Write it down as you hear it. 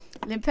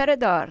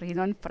L'imperatore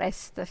non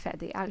presta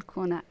fede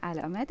alcuna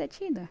alla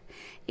medicina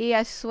e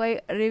ai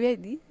suoi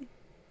rimedi,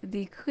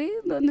 di cui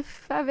non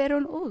fa vero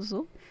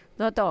uso.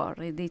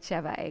 Dottore,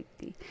 diceva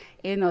egli,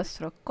 il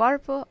nostro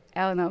corpo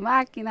è una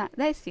macchina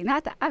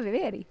destinata a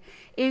vivere.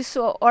 Il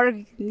suo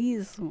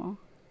organismo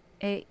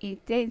è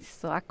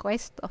intenso a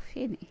questo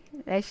fine.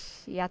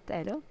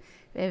 Lasciatelo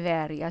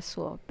vivere a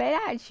suo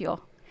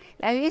pelagio.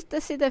 La vita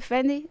si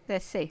difende da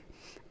sé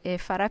e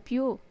farà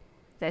più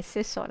da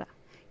sé sola,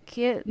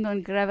 che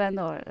non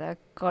gravano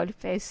col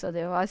peso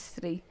dei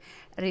vostri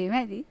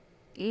rimedi.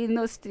 Il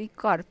nostro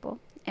corpo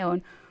è un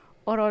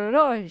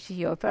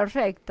orologio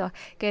perfetto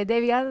che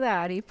deve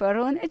andare per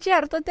un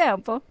certo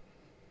tempo.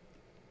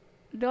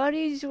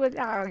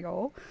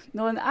 L'originario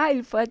non ha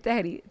il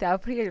potere di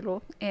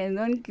aprirlo e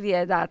non gli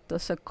è dato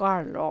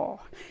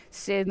soccorro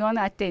se non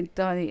a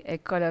tentoni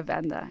e con la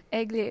benda.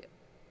 Egli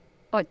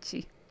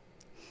oggi,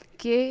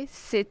 che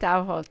se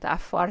talvolta a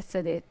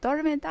forza di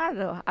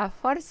tormentarlo, a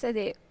forza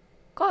di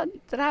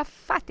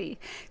contraffatti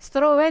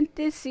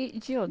strumenti si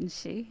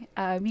giunge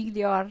a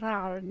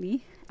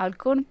migliorarmi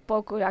alcun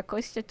poco la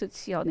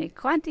Costituzione.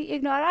 Quanti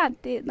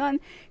ignoranti non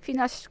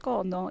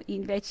finiscono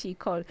invece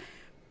col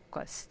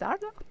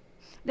costardo?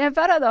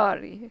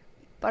 L'imperatore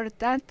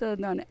pertanto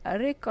non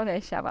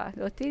riconosceva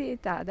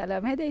l'utilità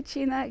della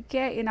medicina che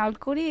in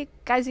alcuni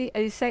casi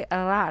assai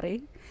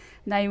rari,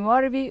 nei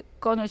morbi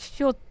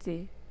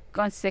conosciuti,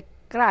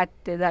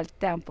 consecrati dal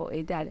tempo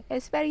e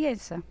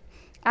dall'esperienza.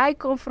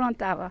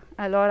 Confrontava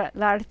allora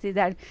l'arte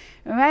del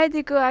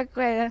medico a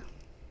quella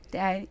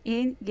degli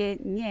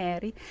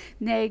ingegneri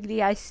negli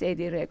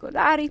assedi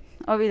regolari,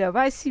 ove le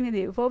massime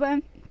di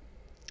Vauban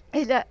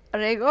e le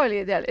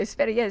regole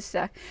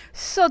dell'esperienza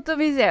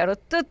sottomisero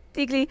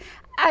tutti gli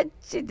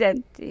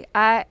accidenti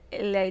a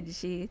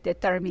leggi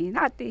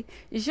determinate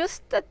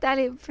giusto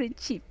tali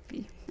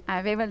principi.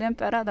 Aveva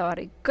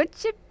l'imperatore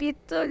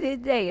concepito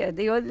l'idea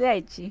di una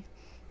legge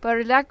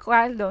per la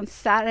quale non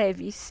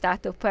sarebbe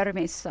stato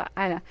permesso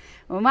alla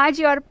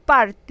maggior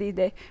parte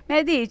dei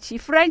medici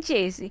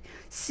francesi,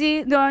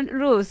 se non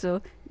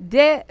l'uso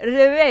di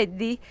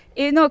rimedi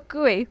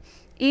innocui,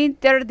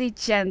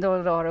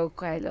 interdicendo loro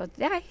quello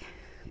dei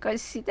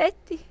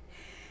cosiddetti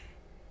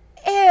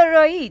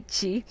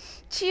eroici,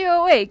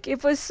 cioè che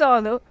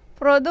possono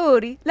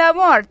produrre la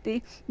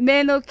morte,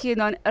 meno che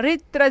non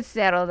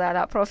ritrassero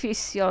dalla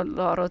professione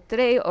loro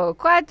 3 o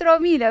 4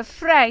 mila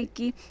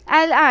franchi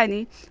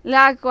all'anno,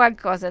 la qual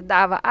cosa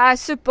dava a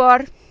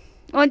suppor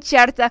una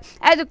certa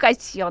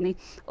educazione,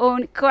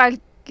 un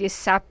qualche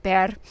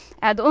saper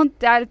ed un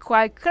tal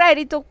qual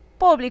credito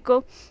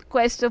pubblico.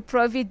 Questo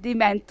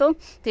provvedimento,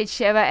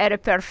 diceva, era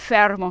per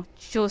fermo,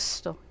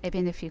 giusto e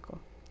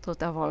benefico.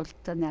 Tutta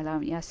volta nella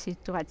mia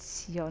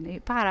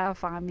situazione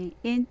paravami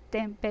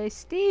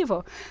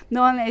intempestivo,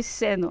 non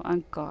essendo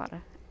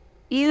ancora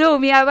i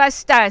lumi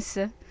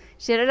abbastanza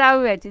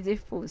generalmente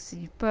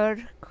diffusi,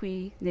 per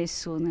cui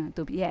nessuna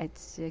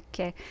dubbiezza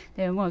che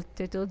le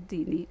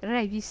moltitudini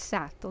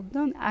revisato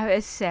non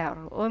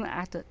avessero un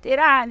atto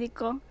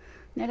tirannico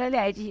nella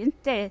legge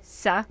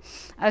intesa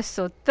a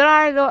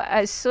sottrarlo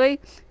ai suoi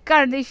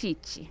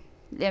carnefici.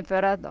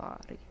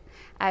 L'imperatore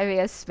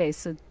aveva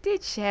spesso,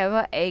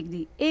 diceva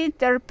egli,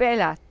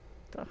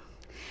 interpellato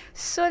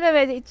sulla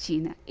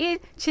medicina il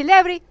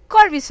celebre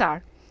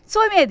Corvisart,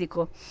 suo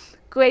medico.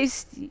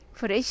 Questi,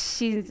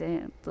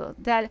 prescindendo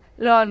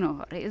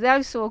dall'onore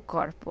del suo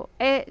corpo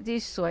e dei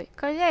suoi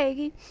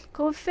colleghi,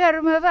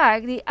 confermava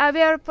di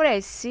aver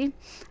presi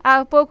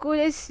a poco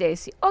le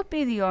stesse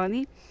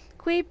opinioni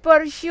cui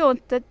per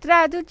giunta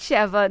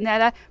traduceva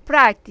nella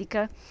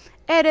pratica.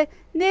 Era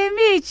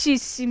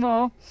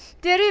nemicissimo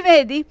di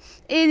rimedi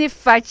e ne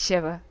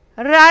faceva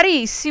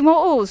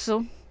rarissimo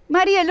uso.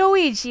 Maria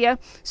Luigia,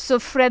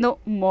 soffrendo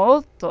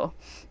molto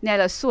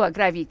nella sua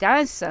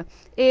gravidanza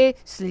e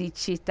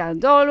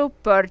sollecitandolo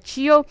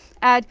perciò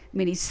ad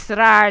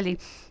amministrargli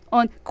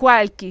un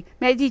qualche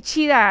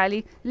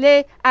medicinale,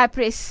 le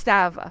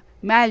apprestava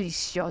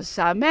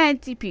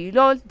maliziosamente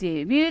pillole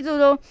di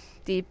midolo,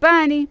 di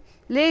pani,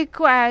 le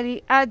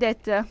quali, a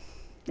detta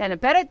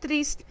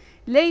dell'imperatrice,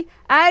 le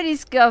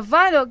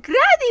arriscavano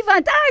grandi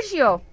vantaggi.